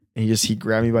And he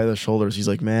grabbed me by the shoulders. He's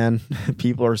like, man,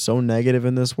 people are so negative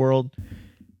in this world.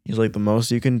 He's like, the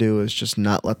most you can do is just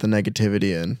not let the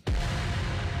negativity in.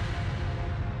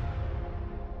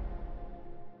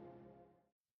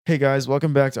 Hey guys,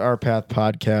 welcome back to Our Path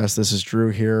Podcast. This is Drew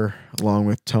here, along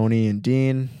with Tony and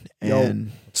Dean.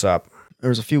 And What's up? There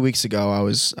was a few weeks ago, I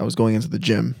was going into the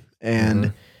gym,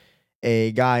 and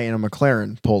a guy in a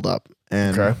McLaren pulled up.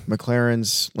 And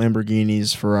McLarens,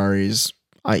 Lamborghinis, Ferraris,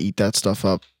 I eat that stuff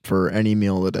up for any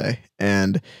meal of the day.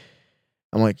 And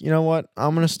I'm like, you know what?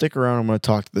 I'm going to stick around. I'm going to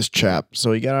talk to this chap.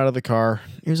 So he got out of the car.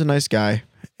 He was a nice guy.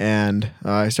 And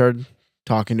I started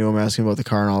talking to him, asking about the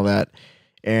car and all that.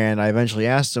 And I eventually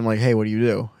asked him, like, hey, what do you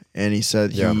do? And he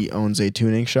said he owns a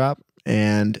tuning shop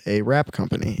and a wrap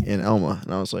company in Elma.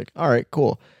 And I was like, all right,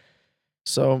 cool.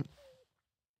 So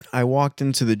I walked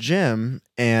into the gym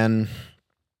and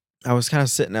I was kind of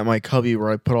sitting at my cubby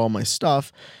where I put all my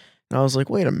stuff. And I was like,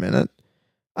 wait a minute.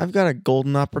 I've got a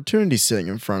golden opportunity sitting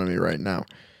in front of me right now.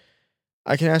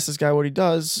 I can ask this guy what he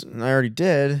does, and I already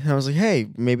did. And I was like, hey,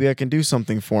 maybe I can do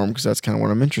something for him because that's kind of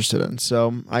what I'm interested in.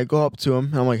 So I go up to him,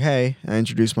 and I'm like, hey, I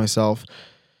introduce myself.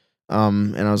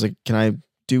 And I was like, can I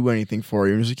do anything for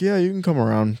you? And he's like, yeah, you can come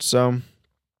around. So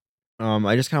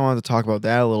I just kind of wanted to talk about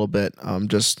that a little bit. I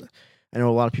know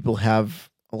a lot of people have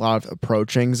a lot of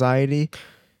approach anxiety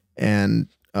and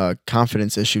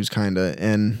confidence issues, kind of.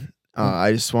 And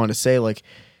I just wanted to say, like,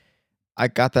 I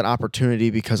got that opportunity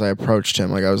because I approached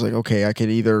him. Like, I was like, okay, I could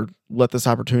either let this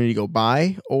opportunity go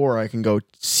by or I can go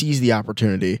seize the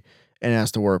opportunity and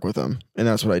ask to work with him. And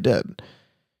that's what I did.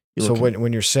 So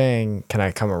when you're saying, can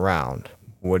I come around,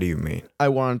 what do you mean? I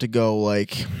wanted to go,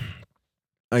 like,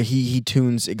 he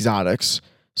tunes exotics.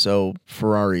 So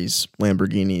Ferraris,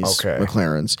 Lamborghinis,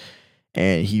 McLarens,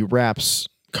 and he wraps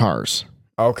cars.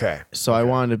 Okay. So I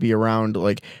wanted to be around,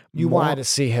 like... You wanted to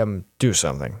see him do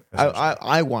something.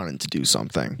 I wanted to do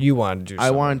something. You wanted to do something.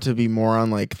 I wanted to be more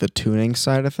on, like, the tuning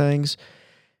side of things.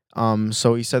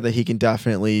 So he said that he can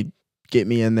definitely get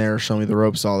me in there, show me the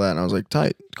ropes, all that. And I was like,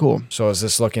 tight, cool. So is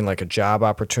this looking like a job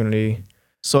opportunity?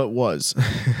 So it was.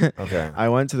 Okay. I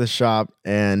went to the shop,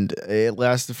 and it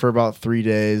lasted for about 3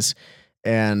 days.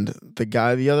 And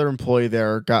the other employee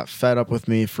there got fed up with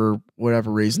me for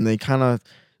whatever reason. They kind of...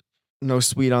 No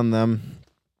sweet on them.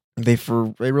 They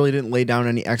really didn't lay down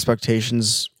any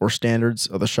expectations or standards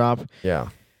of the shop. Yeah.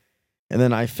 And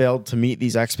then I failed to meet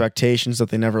these expectations that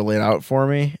they never laid out for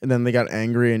me. And then they got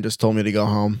angry and just told me to go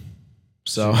home.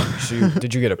 So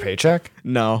did you get a paycheck?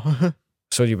 No.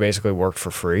 So you basically worked for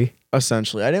free?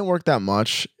 Essentially. I didn't work that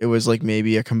much. It was like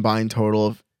maybe a combined total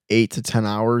of 8 to 10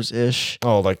 hours-ish.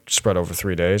 Oh, like spread over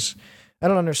 3 days? I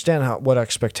don't understand what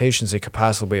expectations they could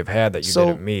possibly have had that you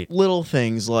didn't meet. Little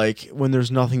things like when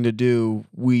there's nothing to do,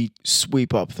 we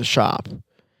sweep up the shop.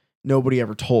 Nobody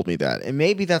ever told me that. And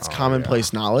maybe that's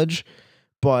commonplace knowledge,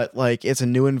 but like it's a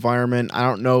new environment. I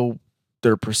don't know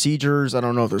their procedures. I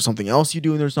don't know if there's something else you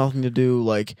do and there's nothing to do.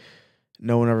 Like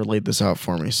no one ever laid this out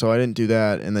for me. So I didn't do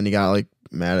that. And then he got like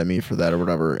mad at me for that or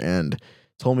whatever and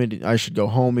told me I should go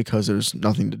home because there's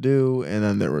nothing to do. And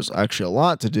then there was actually a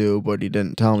lot to do, but he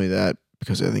didn't tell me that.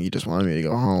 Because I think he just wanted me to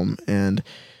go home, and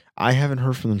I haven't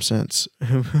heard from them since.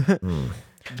 But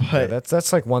yeah,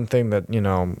 that's like one thing that, you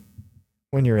know,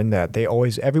 when you're in that,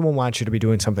 everyone wants you to be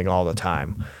doing something all the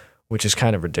time, which is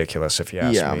kind of ridiculous if you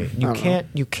ask me.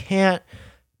 You can't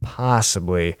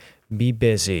possibly be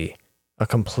busy a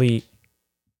complete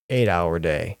 8-hour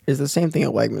day. It's the same thing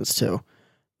at Wegmans too.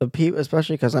 The people,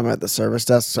 especially because I'm at the service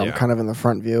desk, so I'm kind of in the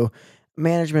front view.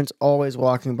 Management's always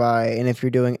walking by, and if you're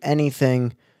doing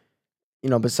anything, you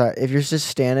know, if you're just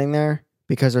standing there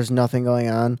because there's nothing going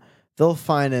on, they'll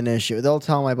find an issue. They'll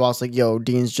tell my boss, like, yo,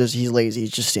 he's lazy.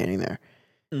 He's just standing there.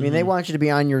 I mean, they want you to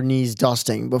be on your knees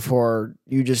dusting before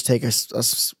you just take a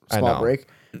small break.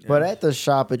 Yeah. But at the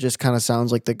shop, it just kind of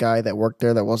sounds like the guy that worked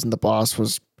there that wasn't the boss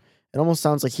it almost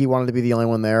sounds like he wanted to be the only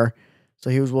one there. So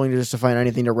he was willing to find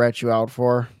anything to rat you out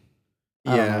for.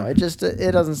 Yeah. It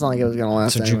doesn't sound like it was going to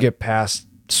last. So did you get past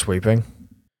sweeping?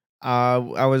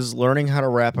 I was learning how to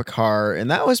wrap a car, and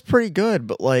that was pretty good.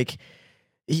 But like,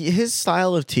 his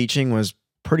style of teaching was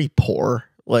pretty poor.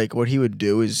 Like, what he would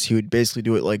do is he would basically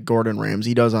do it like Gordon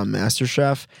Ramsay does on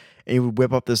MasterChef, and he would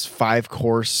whip up this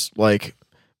 5-course like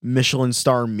Michelin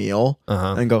star meal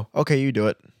and go, "Okay, you do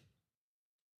it."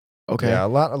 Okay. Yeah, a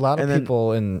lot of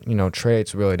people in, you know,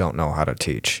 trades really don't know how to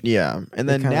teach. Yeah, and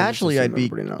then naturally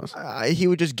he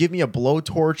would just give me a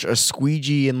blowtorch, a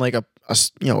squeegee, and like a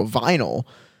vinyl.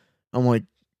 I'm like,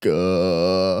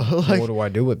 like, what do I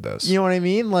do with this? You know what I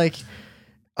mean? Like,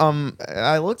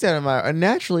 I looked at him, and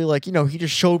naturally, like, you know, he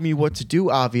just showed me what to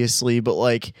do, obviously, but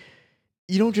like,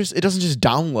 you don't just, it doesn't just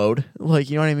download. Like,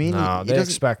 you know what I mean? No, they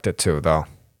expect it to, though.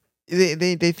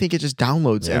 They think it just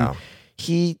downloads. Yeah. And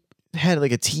he had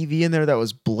like a TV in there that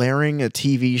was blaring a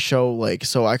TV show, like,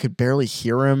 so I could barely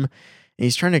hear him. And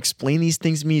he's trying to explain these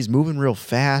things to me. He's moving real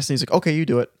fast. And he's like, okay, you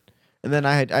do it. And then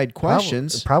I had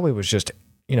questions. It probably was just,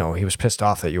 he was pissed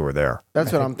off that you were there.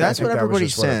 That's what I'm. That's what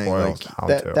everybody's saying.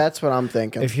 That's what I'm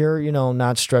thinking. If you're,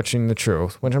 not stretching the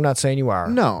truth, which I'm not saying you are.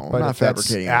 No, but I'm not if that's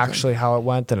fabricating. actually how it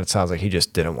went, then it sounds like he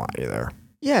just didn't want you there.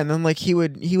 Yeah, and then like he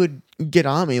would get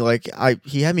on me, like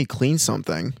he had me clean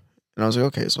something, and I was like,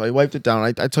 okay, so I wiped it down.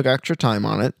 I took extra time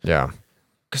on it. Yeah.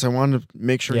 Because I wanted to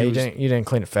make sure. Yeah, you didn't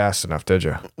clean it fast enough, did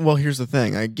you? Well, here's the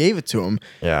thing. I gave it to him.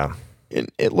 Yeah.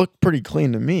 It looked pretty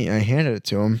clean to me. I handed it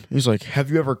to him. He's like,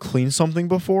 "Have you ever cleaned something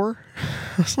before?"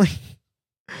 I was like,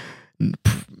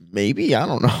 "Maybe, I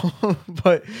don't know."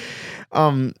 But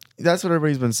that's what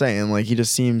everybody's been saying. Like, he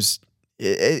just seems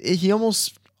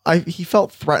he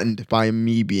felt threatened by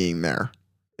me being there.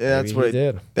 That's what it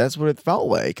did. That's what it felt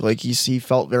like. Like he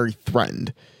felt very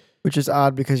threatened, which is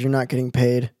odd because you're not getting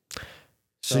paid.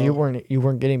 So you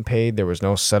weren't getting paid. There was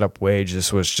no setup wage.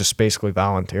 This was just basically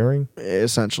volunteering.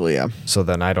 Essentially, yeah. So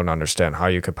then I don't understand how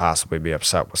you could possibly be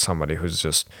upset with somebody who's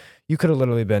just. You could have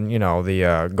literally been,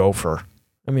 the gopher.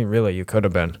 I mean, really, you could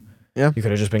have been. Yeah. You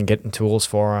could have just been getting tools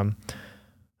for him.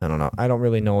 I don't know. I don't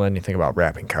really know anything about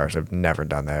wrapping cars. I've never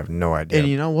done that. I have no idea. And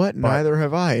you know what? Neither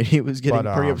have I. He was getting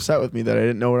pretty upset with me that I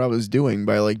didn't know what I was doing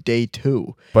by like day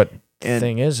 2. But the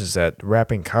thing is that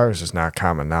wrapping cars is not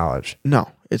common knowledge.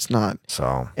 No, it's not.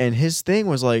 So, and his thing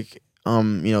was like,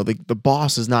 the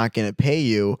boss is not going to pay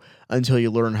you until you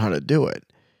learn how to do it.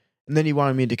 And then he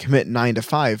wanted me to commit 9 to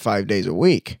 5 days a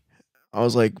week. I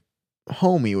was like,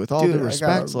 homie, with all due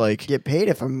respect, like, get paid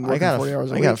if I'm working 40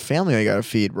 hours a week. I got a family I got to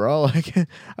feed, bro. Like,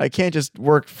 I can't just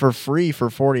work for free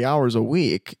for 40 hours a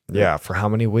week. Yeah, for how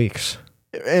many weeks?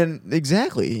 And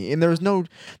exactly, and there's no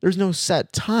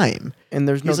set time, and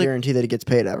there's no guarantee that it gets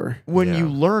paid ever. When you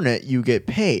learn it, you get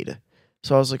paid.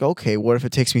 So I was like, okay, what if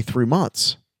it takes me 3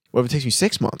 months? What if it takes me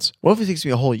 6 months? What if it takes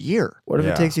me a whole year? What if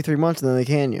it takes you 3 months and then they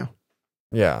can you?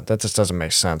 Yeah, that just doesn't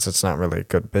make sense. It's not really a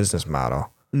good business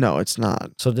model. No, it's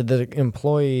not. So did the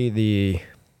employee, the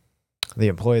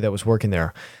employee that was working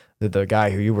there, did the guy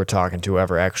who you were talking to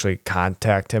ever actually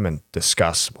contact him and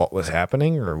discuss what was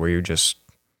happening, or were you just?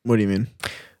 What do you mean?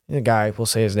 The guy, we'll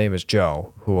say his name is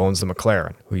Joe, who owns the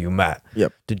McLaren, who you met.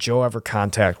 Yep. Did Joe ever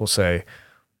contact, we'll say,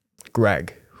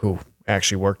 Greg, who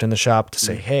actually worked in the shop, to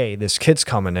say, hey, this kid's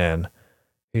coming in.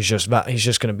 He's just going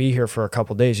to be here for a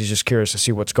couple of days. He's just curious to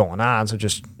see what's going on. So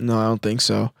just. No, I don't think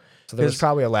so. So there was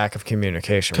probably a lack of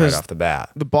communication right off the bat.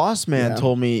 The boss man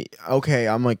told me, okay,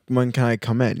 I'm like, when can I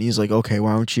come in? He's like, okay,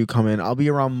 why don't you come in? I'll be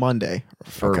around Monday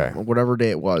for whatever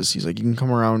day it was. He's like, you can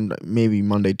come around maybe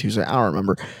Monday, Tuesday. I don't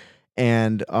remember.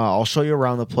 And I'll show you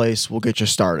around the place. We'll get you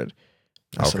started.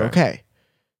 I said, okay.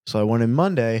 So I went in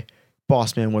Monday.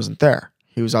 Boss man wasn't there.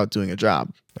 He was out doing a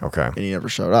job. Okay. And he never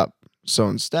showed up. So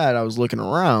instead, I was looking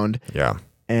around. Yeah.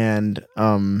 And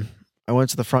I went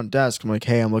to the front desk. I'm like,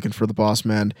 hey, I'm looking for the boss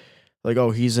man. Like,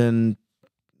 oh, he's in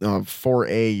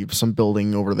 4A, some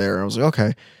building over there. I was like,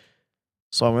 okay.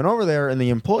 So I went over there, and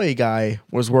the employee guy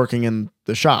was working in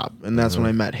the shop, and that's when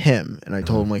I met him. And I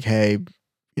told him, like, hey,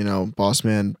 boss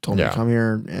man told me to come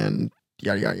here, and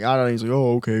yada, yada, yada. And he's like,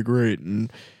 oh, okay, great.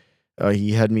 And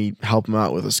he had me help him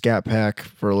out with a scat pack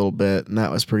for a little bit, and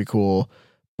that was pretty cool.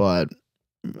 But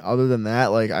other than that,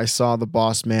 like, I saw the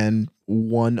boss man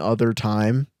one other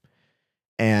time,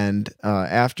 and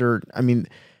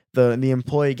the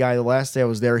employee guy, the last day I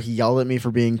was there, he yelled at me for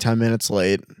being 10 minutes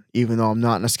late, even though I'm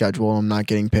not in a schedule and I'm not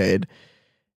getting paid.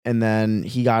 And then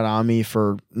he got on me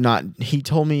for he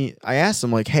told me, I asked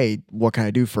him, like, hey, what can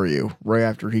I do for you? Right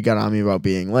after he got on me about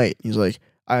being late. He's like,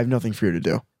 I have nothing for you to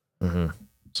do. Mm-hmm.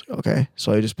 Like, okay.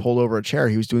 So I just pulled over a chair.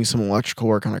 He was doing some electrical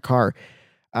work on a car.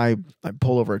 I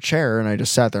pulled over a chair and I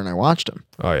just sat there and I watched him.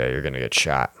 Oh, yeah, you're going to get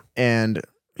shot. And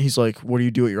he's like, what do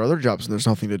you do at your other jobs? And there's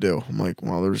nothing to do. I'm like,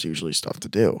 well, there's usually stuff to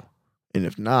do. And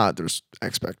if not, there's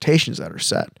expectations that are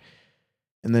set.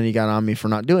 And then he got on me for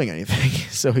not doing anything.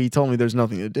 So he told me there's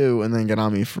nothing to do, and then got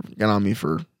on me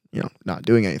for not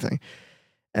doing anything.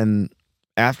 And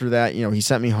after that, he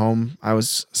sent me home. I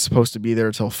was supposed to be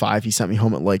there till 5. He sent me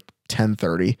home at like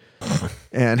 10:30.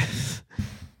 And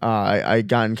I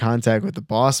got in contact with the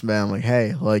boss man. I'm like,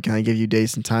 hey, like, can I give you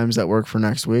dates and times that work for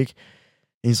next week?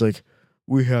 And he's like,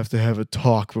 we have to have a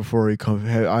talk before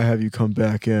I have you come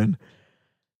back in.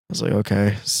 I was like,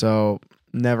 okay. So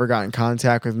never got in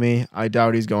contact with me. I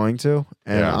doubt he's going to.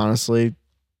 And honestly,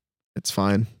 it's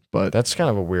fine. But that's kind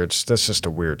of that's just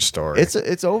a weird story.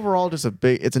 It's overall just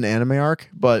it's an anime arc,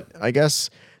 but I guess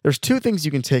there's two things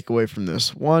you can take away from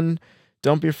this. One,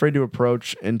 don't be afraid to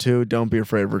approach, and two, don't be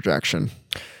afraid of rejection.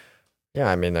 Yeah,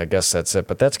 I mean, I guess that's it.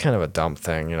 But that's kind of a dumb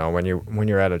thing, you know, when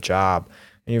you're at a job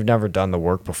and you've never done the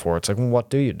work before. It's like, well, what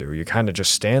do? You kind of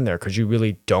just stand there because you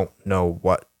really don't know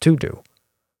what to do.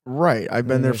 Right. I've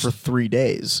been there for 3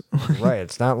 days. Right.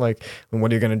 It's not like,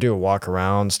 what are you going to do? Walk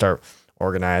around, start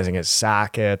organizing his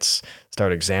sockets,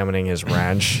 start examining his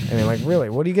wrench. I mean, like, really,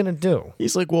 what are you going to do?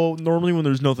 He's like, well, normally when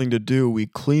there's nothing to do, we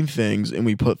clean things and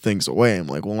we put things away. I'm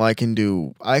like, well, I can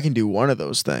do one of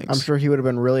those things. I'm sure he would have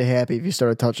been really happy if you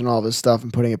started touching all of his stuff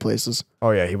and putting it places.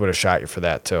 Oh yeah, he would have shot you for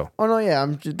that too. Oh no, yeah.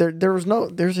 There's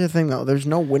the thing though. There's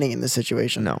no winning in this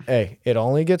situation. No. Hey, it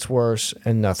only gets worse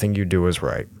and nothing you do is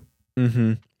right.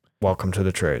 Mm-hmm. Welcome to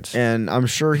the trades. And I'm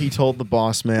sure he told the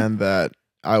boss man that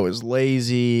I was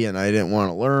lazy and I didn't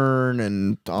want to learn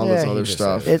and all this other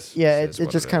stuff. It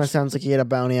just kind of sounds like he had a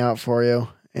bounty out for you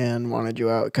and wanted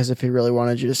you out, because if he really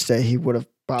wanted you to stay, he would have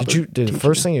bothered. Did the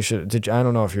first thing you should, I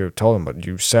don't know if you told him, but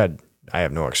you said, I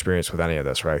have no experience with any of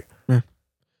this, right? Yeah.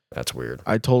 That's weird.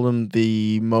 I told him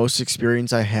the most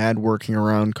experience I had working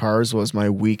around cars was my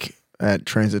week at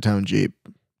Transit Town Jeep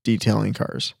detailing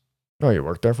cars. Oh, you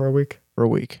worked there for a week? For a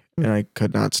week. And I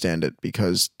could not stand it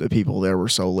because the people there were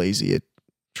so lazy it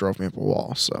drove me up a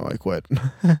wall, so I quit.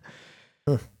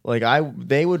 Like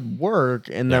they would work,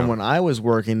 and then when I was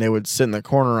working, they would sit in the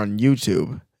corner on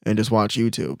YouTube and just watch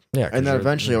YouTube. Yeah, and then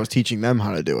eventually I was teaching them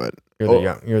how to do it.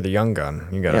 You're the young gun.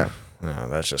 You gotta. Yeah.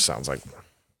 That just sounds like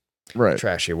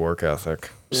trashy work ethic.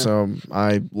 Yeah. So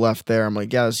I left there. I'm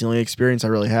like, yeah, that's the only experience I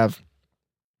really have.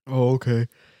 Oh, okay.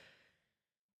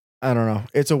 I don't know.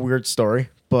 It's a weird story,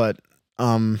 but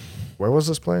where was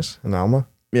this place? In Alma?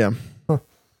 Yeah.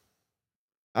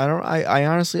 I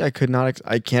honestly, I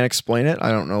can't explain it.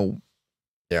 I don't know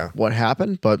what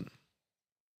happened, but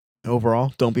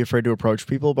overall, don't be afraid to approach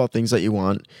people about things that you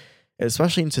want.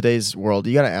 Especially in today's world,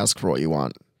 you got to ask for what you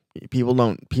want. People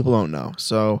don't know.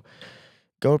 So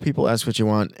go to people, ask what you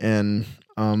want, and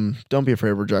don't be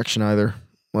afraid of rejection either.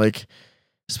 Like,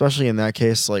 especially in that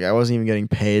case, like I wasn't even getting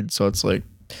paid, so it's like,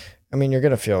 I mean, you're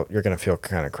gonna feel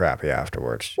kind of crappy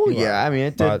afterwards. Well, I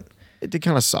mean, it did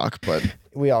kind of suck, but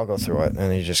we all go through it,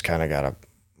 and you just kind of gotta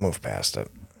move past it.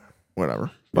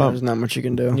 Whatever. There's not much you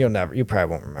can do. You probably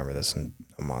won't remember this in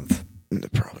a month.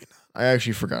 Probably not. I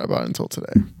actually forgot about it until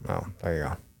today. Oh, there you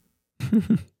go.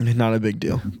 Not a big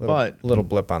deal, but little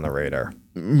blip on the radar.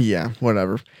 Yeah,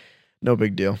 whatever. No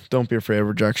big deal. Don't be afraid of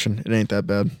rejection. It ain't that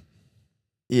bad.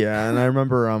 Yeah, and I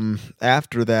remember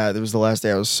after that, it was the last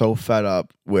day I was so fed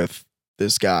up with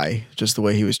this guy, just the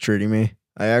way he was treating me.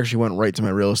 I actually went right to my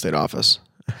real estate office.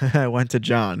 I went to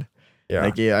John. Yeah.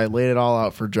 I laid it all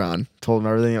out for John. Told him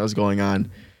everything that was going on.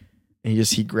 And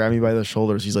he grabbed me by the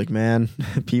shoulders. He's like, man,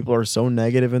 people are so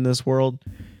negative in this world.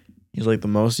 He's like, the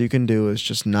most you can do is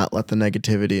just not let the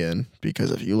negativity in.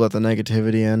 Because if you let the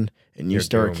negativity in and you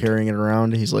start carrying it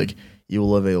around, he's like, you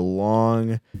will live a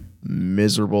long,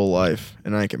 miserable life.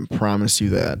 And I can promise you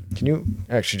that. Can you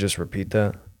actually just repeat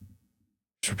that?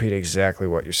 Just repeat exactly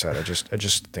what you said. I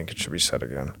just think it should be said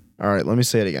again. All right, let me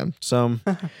say it again. So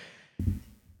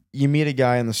you meet a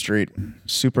guy on the street,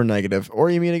 super negative, or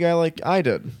you meet a guy like I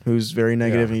did, who's very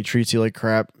negative and he treats you like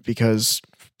crap because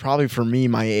probably for me,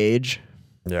 my age,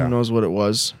 who knows what it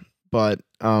was. But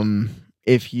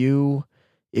if you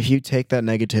take that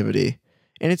negativity,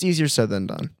 and it's easier said than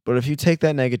done, but if you take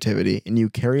that negativity and you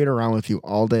carry it around with you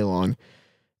all day long,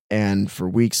 and for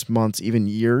weeks, months, even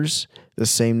years, the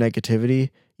same negativity,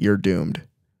 you're doomed.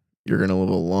 You're going to live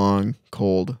a long,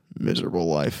 cold, miserable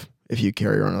life if you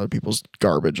carry around other people's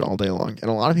garbage all day long. And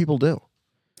a lot of people do.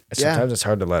 Sometimes it's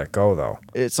hard to let it go,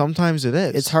 though. Sometimes it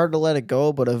is. It's hard to let it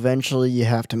go, but eventually you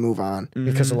have to move on. Mm-hmm.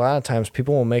 Because a lot of times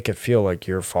people will make it feel like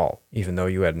your fault, even though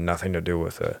you had nothing to do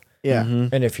with it. Yeah.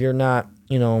 Mm-hmm. And if you're not,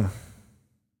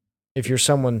 if you're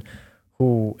someone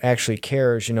who actually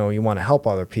cares, you want to help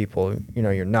other people,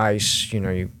 you're nice,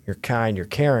 you're kind, you're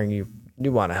caring, you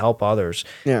want to help others.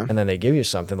 Yeah. And then they give you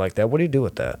something like that. What do you do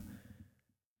with that?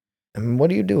 I mean,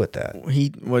 what do you do with that?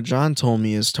 What John told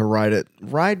me is to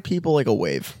ride people like a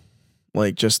wave.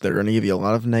 Like just, they're going to give you a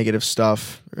lot of negative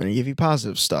stuff. They're going to give you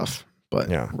positive stuff, but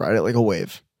ride it like a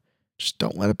wave. Just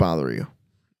don't let it bother you.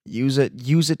 Use it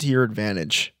to your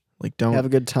advantage. Like don't have a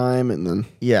good time. And then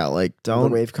don't, the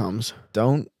wave comes.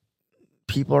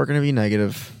 People are going to be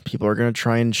negative. People are going to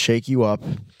try and shake you up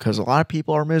because a lot of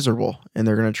people are miserable and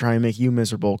they're going to try and make you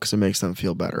miserable because it makes them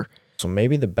feel better. So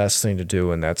maybe the best thing to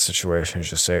do in that situation is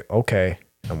just say, okay,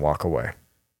 and walk away.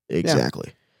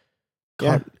 Exactly.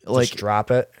 Yeah. Just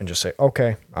drop it and just say,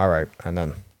 okay, all right. And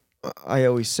then I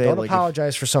always say, don't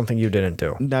apologize for something you didn't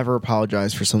do. Never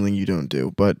apologize for something you don't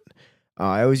do. But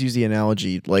I always use the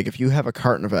analogy, like if you have a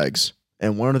carton of eggs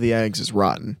and one of the eggs is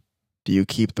rotten, do you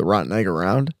keep the rotten egg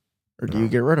around or do you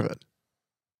get rid of it?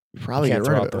 You probably can't get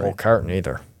rid throw of out it, the right? whole carton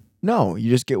either. No, you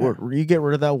just get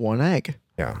rid of that one egg.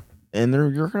 Yeah. And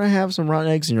you're going to have some rotten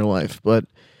eggs in your life, but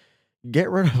get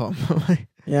rid of them.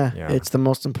 Yeah, it's the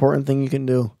most important thing you can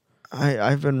do.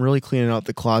 I've been really cleaning out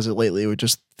the closet lately with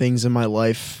just things in my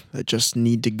life that just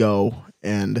need to go,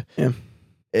 and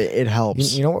it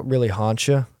helps. You know what really haunts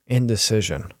you?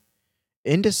 Indecision.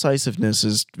 Indecisiveness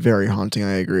is very haunting.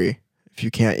 I agree. If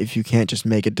you can't just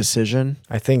make a decision,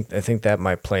 I think that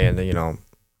might play into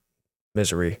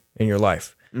misery in your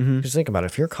life. Mm-hmm. Just think about it.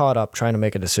 If you're caught up trying to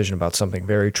make a decision about something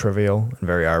very trivial and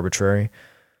very arbitrary,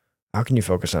 how can you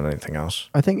focus on anything else?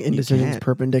 I think indecision is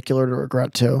perpendicular to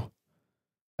regret too.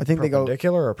 I think they go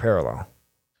perpendicular or parallel.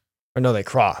 Or no, they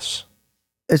cross.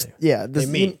 It's they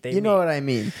meet. You know what I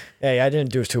mean? Hey, I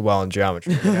didn't do too well in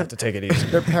geometry. You have to take it easy.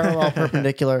 They're parallel,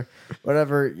 perpendicular,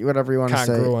 whatever you want to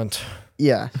say. Congruent.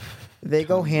 Yeah, they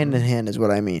go hand in hand, is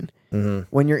what I mean. Mm-hmm.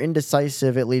 When you're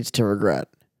indecisive, it leads to regret.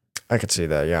 I could see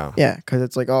that. Yeah. Yeah, because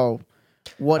it's like, oh,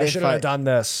 what I if should have done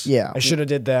this? Yeah. I should have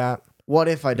did that. What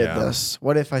if I did this?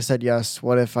 What if I said yes?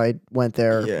 What if I went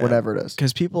there? Yeah. Whatever it is.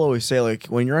 Because people always say, like,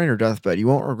 when you're on your deathbed, you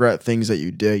won't regret things that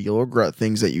you did. You'll regret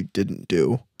things that you didn't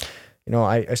do.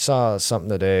 I saw something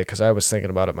today because I was thinking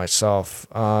about it myself.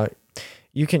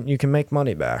 You can make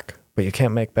money back, but you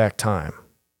can't make back time.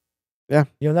 Yeah.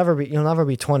 You'll never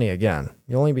be 20 again.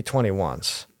 You'll only be 20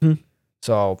 once.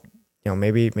 So,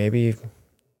 maybe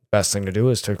best thing to do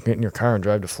is to get in your car and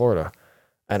drive to Florida.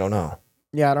 I don't know.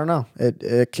 Yeah, I don't know.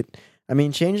 It could, I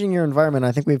mean, changing your environment,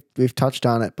 I think we've touched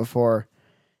on it before.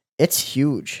 It's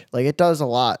huge. Like, it does a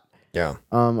lot. Yeah.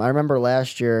 I remember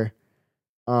last year,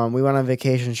 we went on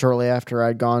vacation shortly after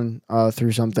I'd gone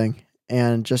through something,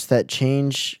 and just that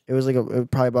change, it was like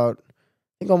probably about, I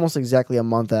think almost exactly a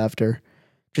month after,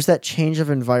 just that change of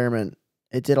environment,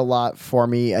 it did a lot for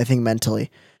me, I think, mentally.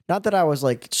 Not that I was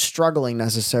like struggling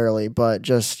necessarily, but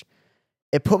just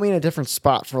it put me in a different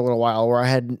spot for a little while where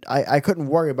I couldn't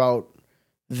worry about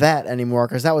that anymore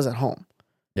because that was at home.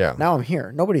 Yeah. Now I'm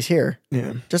here. Nobody's here.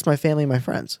 Yeah. Just my family and my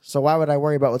friends. So why would I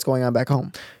worry about what's going on back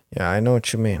home? Yeah, I know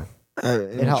what you mean.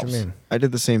 It helps. I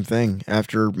did the same thing.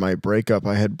 After my breakup,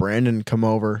 I had Brandon come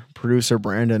over, producer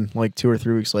Brandon, like 2 or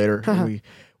 3 weeks later. And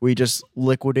we just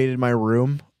liquidated my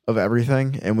room of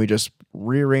everything, and we just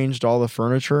rearranged all the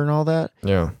furniture and all that.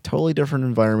 Yeah. Totally different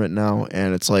environment now,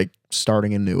 and it's like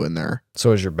starting anew in there.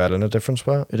 So is your bed in a different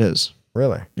spot? It is.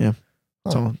 Really? Yeah.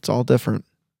 It's all different.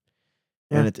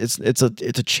 Yeah. And it's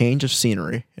a change of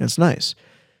scenery, and it's nice.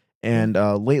 And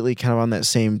lately, kind of on that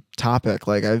same topic,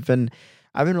 like I've been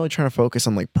really trying to focus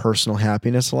on like personal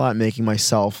happiness a lot, making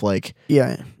myself like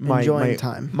enjoying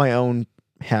time, my own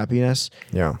happiness.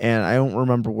 Yeah. And I don't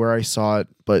remember where I saw it,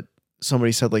 but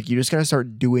somebody said like you just gotta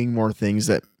start doing more things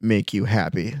that make you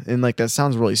happy. And like that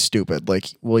sounds really stupid. Like,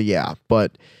 well, yeah,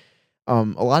 but a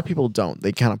lot of people don't.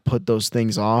 They kind of put those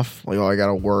things off. Like, oh, I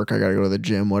gotta work, I gotta go to the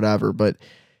gym, whatever. But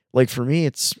like for me,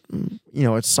 it's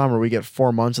it's summer. We get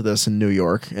 4 months of this in New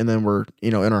York, and then we're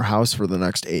in our house for the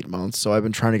next 8 months. So I've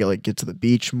been trying to get to the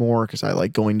beach more because I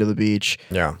like going to the beach.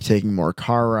 Yeah, taking more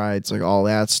car rides, like all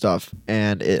that stuff,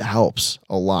 and it helps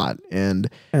a lot. And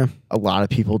a lot of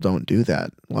people don't do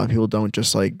that. A lot of people don't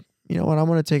just like, you know what, I'm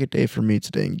going to take a day for me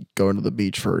today and go into the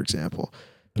beach, for example.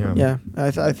 Yeah.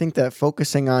 I think that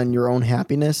focusing on your own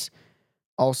happiness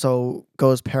also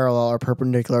goes parallel or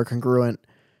perpendicular, congruent.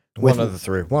 One of the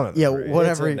three.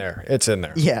 Whatever. It's in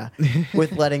there. Yeah,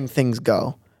 with letting things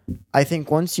go. I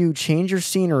think once you change your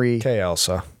scenery... Okay,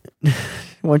 Elsa.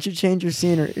 Once you change your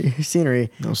scenery...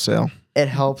 No sale. It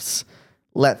helps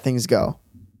let things go.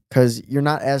 Because you're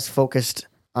not as focused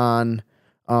on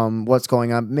what's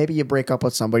going on. Maybe you break up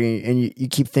with somebody and you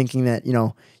keep thinking that,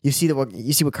 you see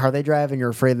what car they drive and you're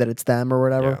afraid that it's them or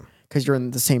whatever because you're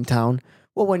in the same town.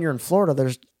 Well, when you're in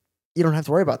Florida, you don't have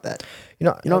to worry about that.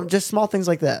 Just small things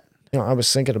like that. I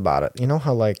was thinking about it. You know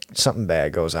how like something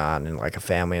bad goes on in like a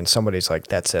family and somebody's like,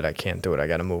 that's it, I can't do it, I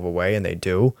got to move away, and they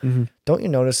do. Mm-hmm. Don't you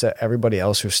notice that everybody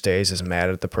else who stays is mad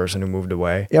at the person who moved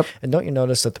away? Yep. And don't you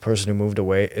notice that the person who moved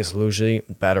away is usually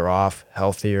better off,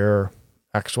 healthier,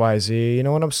 XYZ? You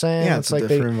know what I'm saying? Yeah, it's like a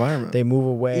different environment. They move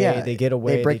away, they get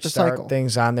away, they break the start cycle.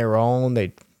 Things on their own.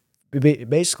 They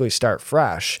basically start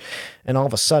fresh, and all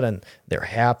of a sudden they're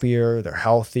happier, they're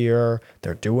healthier,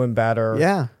 they're doing better.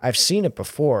 Yeah, I've seen it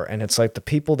before, and it's like the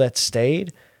people that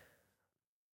stayed,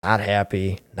 not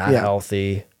happy, not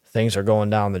healthy, things are going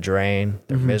down the drain,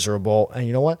 they're miserable, and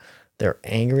you know what? They're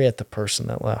angry at the person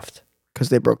that left because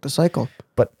they broke the cycle.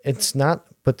 But it's not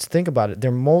But think about it.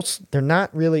 They're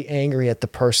not really angry at the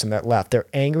person that left. They're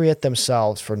angry at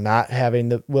themselves for not having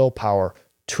the willpower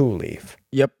to leave.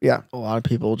 Yep. Yeah. A lot of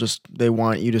people they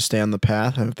want you to stay on the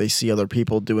path. And if they see other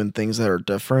people doing things that are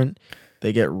different,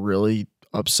 they get really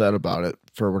upset about it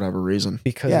for whatever reason.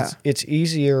 Because it's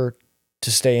easier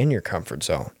to stay in your comfort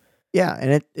zone. Yeah.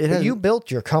 And you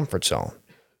built your comfort zone,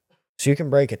 so you can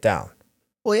break it down.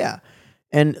 Well, yeah.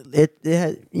 And it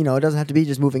has, it doesn't have to be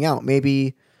just moving out.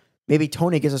 Maybe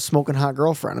Tony gets a smoking hot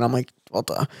girlfriend, and I'm like, well,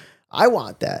 I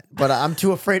want that, but I'm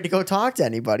too afraid to go talk to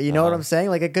anybody. You know what I'm saying?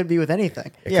 Like, it could be with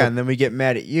anything. And then we get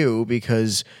mad at you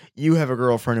because you have a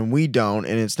girlfriend and we don't,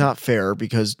 and it's not fair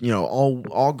because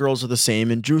all girls are the same.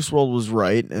 And Juice WRLD was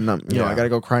right, and I got to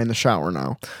go cry in the shower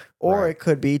now. Or it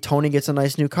could be Tony gets a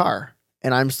nice new car,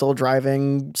 and I'm still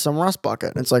driving some rust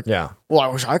bucket. And it's like, well, I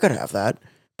wish I could have that,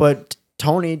 but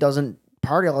Tony doesn't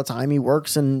party all the time. He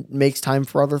works and makes time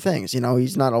for other things.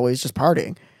 He's not always just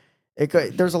partying.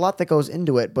 There's a lot that goes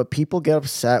into it, but people get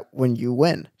upset when you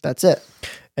win. That's it.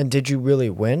 And did you really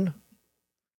win?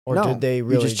 Or no, did they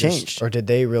really just changed? Or did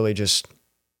they really just,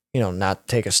 not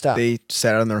take a step? They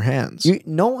sat on their hands.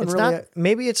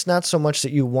 Maybe it's not so much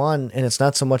that you won, and it's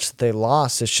not so much that they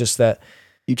lost. It's just that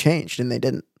you changed and they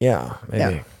didn't. Yeah,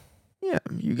 maybe. Yeah,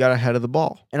 you got ahead of the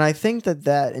ball. And I think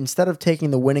that instead of taking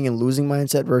the winning and losing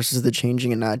mindset versus the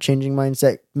changing and not changing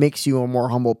mindset makes you a more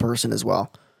humble person as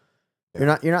well. You're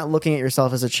not looking at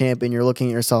yourself as a champion. You're looking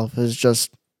at yourself as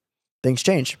just things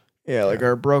change. Yeah, like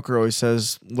our broker always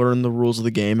says, learn the rules of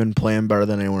the game and play them better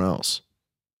than anyone else.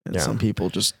 And some people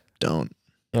just don't.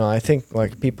 I think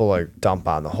people dump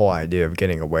on the whole idea of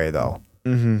getting away though.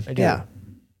 Mm-hmm. I do. Yeah.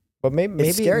 But maybe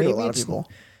it's scary to a lot of people.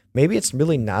 Maybe it's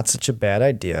really not such a bad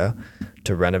idea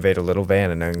to renovate a little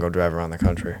van and then go drive around the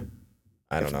country.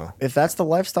 I don't know. If that's the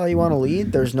lifestyle you want to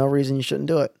lead, there's no reason you shouldn't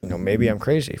do it. Maybe I'm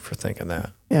crazy for thinking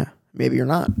that. Yeah. Maybe you're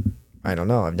not. I don't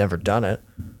know. I've never done it.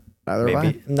 Neither have I.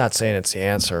 I'm not saying it's the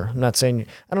answer. I'm not saying,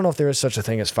 I don't know if there is such a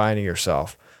thing as finding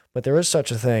yourself, but there is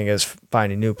such a thing as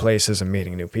finding new places and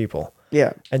meeting new people.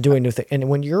 Yeah. And doing new things. And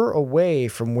when you're away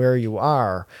from where you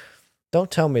are, don't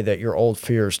tell me that your old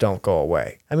fears don't go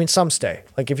away. I mean, some stay.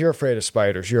 Like if you're afraid of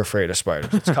spiders, you're afraid of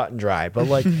spiders. It's cut and dry. But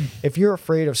like if you're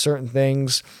afraid of certain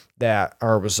things that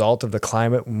are a result of the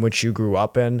climate in which you grew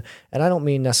up in, and I don't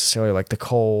mean necessarily like the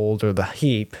cold or the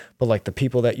heat, but like the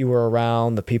people that you were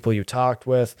around, the people you talked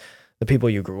with, the people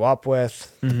you grew up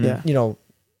with, your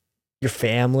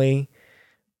family.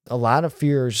 A lot of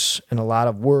fears and a lot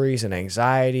of worries and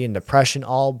anxiety and depression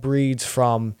all breeds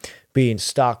from being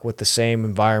stuck with the same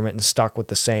environment and stuck with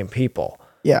the same people.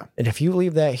 Yeah. And if you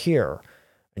leave that here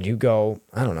and you go,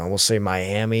 I don't know, we'll say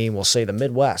Miami, we'll say the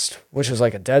Midwest, which is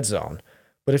like a dead zone.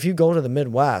 But if you go to the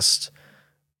Midwest,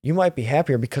 you might be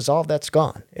happier because all of that's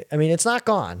gone. I mean, it's not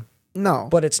gone. No.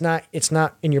 But it's not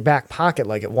in your back pocket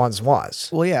like it once was.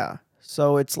 Well, yeah.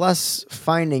 So it's less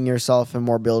finding yourself and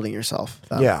more building yourself.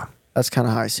 Yeah. That's kind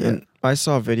of how I see it. I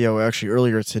saw a video actually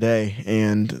earlier today,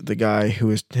 and the guy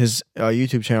his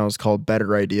YouTube channel is called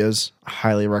Better Ideas. I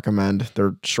highly recommend.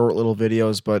 They're short little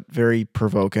videos, but very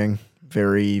provoking,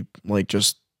 very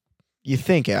just you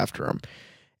think after them.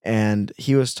 And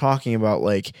he was talking about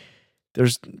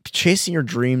there's chasing your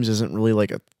dreams isn't really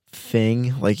like a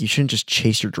thing. Like you shouldn't just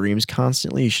chase your dreams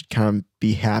constantly. You should kind of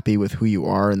be happy with who you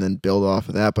are and then build off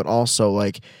of that. But also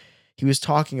he was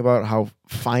talking about how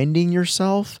finding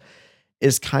yourself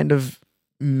is kind of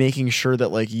making sure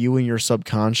that you and your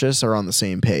subconscious are on the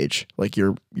same page, like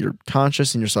your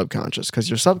conscious and your subconscious, because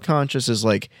your subconscious is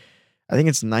I think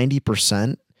it's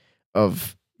 90%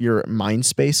 of your mind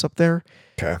space up there.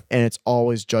 Okay. And it's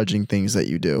always judging things that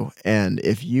you do. And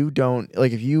if you don't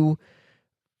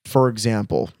for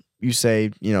example, you say,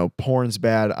 porn's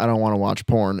bad, I don't want to watch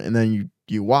porn, and then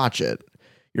you watch it,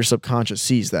 your subconscious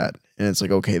sees that. And it's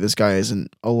okay, this guy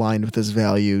isn't aligned with his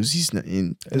values.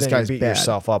 This guy's you beat bad.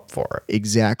 Yourself up for it.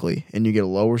 Exactly. And you get a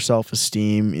lower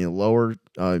self-esteem, lower,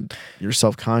 your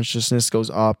self-consciousness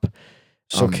goes up.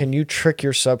 So can you trick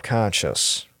your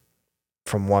subconscious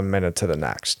from 1 minute to the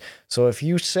next? So if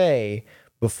you say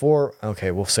we'll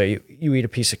say you eat a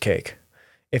piece of cake.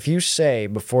 If you say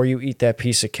before you eat that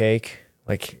piece of cake,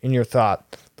 in your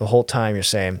thought, the whole time you're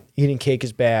saying, eating cake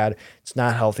is bad, it's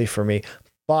not healthy for me,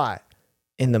 but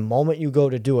in the moment you go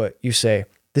to do it, you say,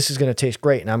 this is going to taste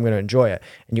great and I'm going to enjoy it.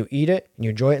 And you eat it and you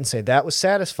enjoy it and say, that was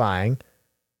satisfying.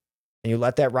 And you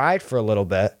let that ride for a little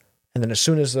bit. And then as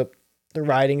soon as the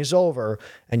riding is over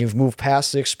and you've moved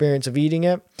past the experience of eating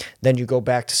it, then you go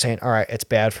back to saying, all right, it's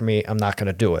bad for me, I'm not going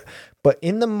to do it. But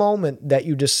in the moment that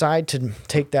you decide to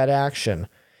take that action,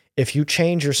 if you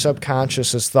change your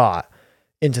subconscious's thought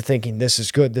into thinking, this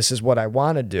is good, this is what I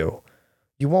want to do,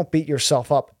 you won't beat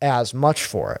yourself up as much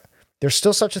for it. There's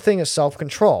still such a thing as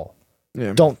self-control.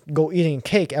 Yeah. Don't go eating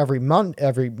cake every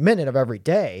minute of every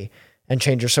day and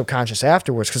change your subconscious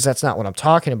afterwards, because that's not what I'm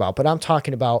talking about. But I'm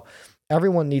talking about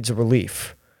everyone needs a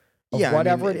relief of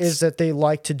whatever it is that they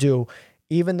like to do,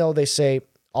 even though they say,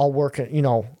 I'll work,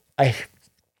 I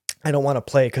don't want to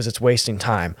play because it's wasting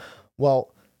time.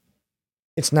 Well,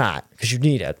 it's not, because you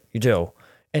need it. You do.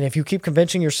 And if you keep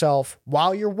convincing yourself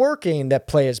while you're working that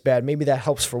play is bad, maybe that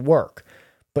helps for work.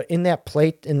 But in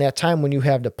that time when you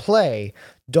have to play,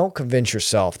 don't convince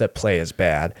yourself that play is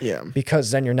bad. Yeah.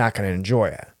 Because then you're not going to enjoy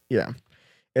it. Yeah.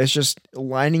 It's just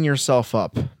lining yourself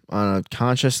up on a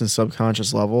conscious and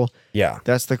subconscious level. Yeah.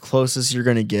 That's the closest you're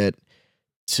going to get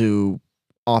to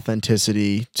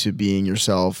authenticity, to being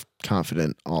yourself,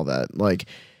 confident, all that. Like,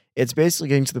 it's basically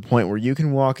getting to the point where you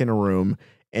can walk in a room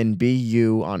and be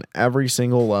you on every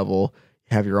single level,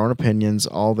 have your own opinions,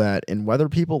 all that. And whether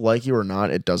people like you or not,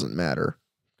 it doesn't matter,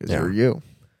 because you're you.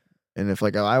 And if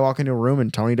like I walk into a room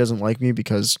and Tony doesn't like me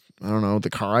because, I don't know, the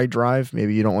car I drive,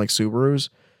 maybe you don't like Subarus.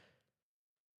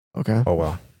 Okay. Oh,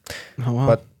 well.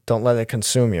 But don't let it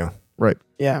consume you. Right.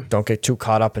 Yeah. Don't get too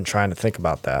caught up in trying to think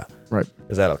about that. Right.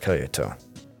 Because that'll kill you too.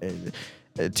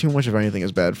 Too much of anything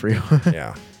is bad for you.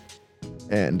 Yeah.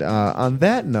 And on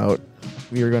that note,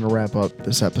 we are going to wrap up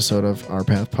this episode of Our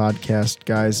Path Podcast.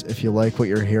 Guys, if you like what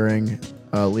you're hearing,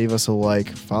 leave us a like,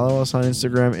 follow us on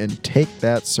Instagram, and take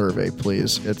that survey,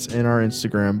 please. It's in our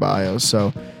Instagram bio.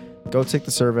 So go take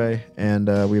the survey, and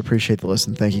we appreciate the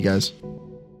listen. Thank you, guys.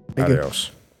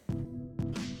 Adios.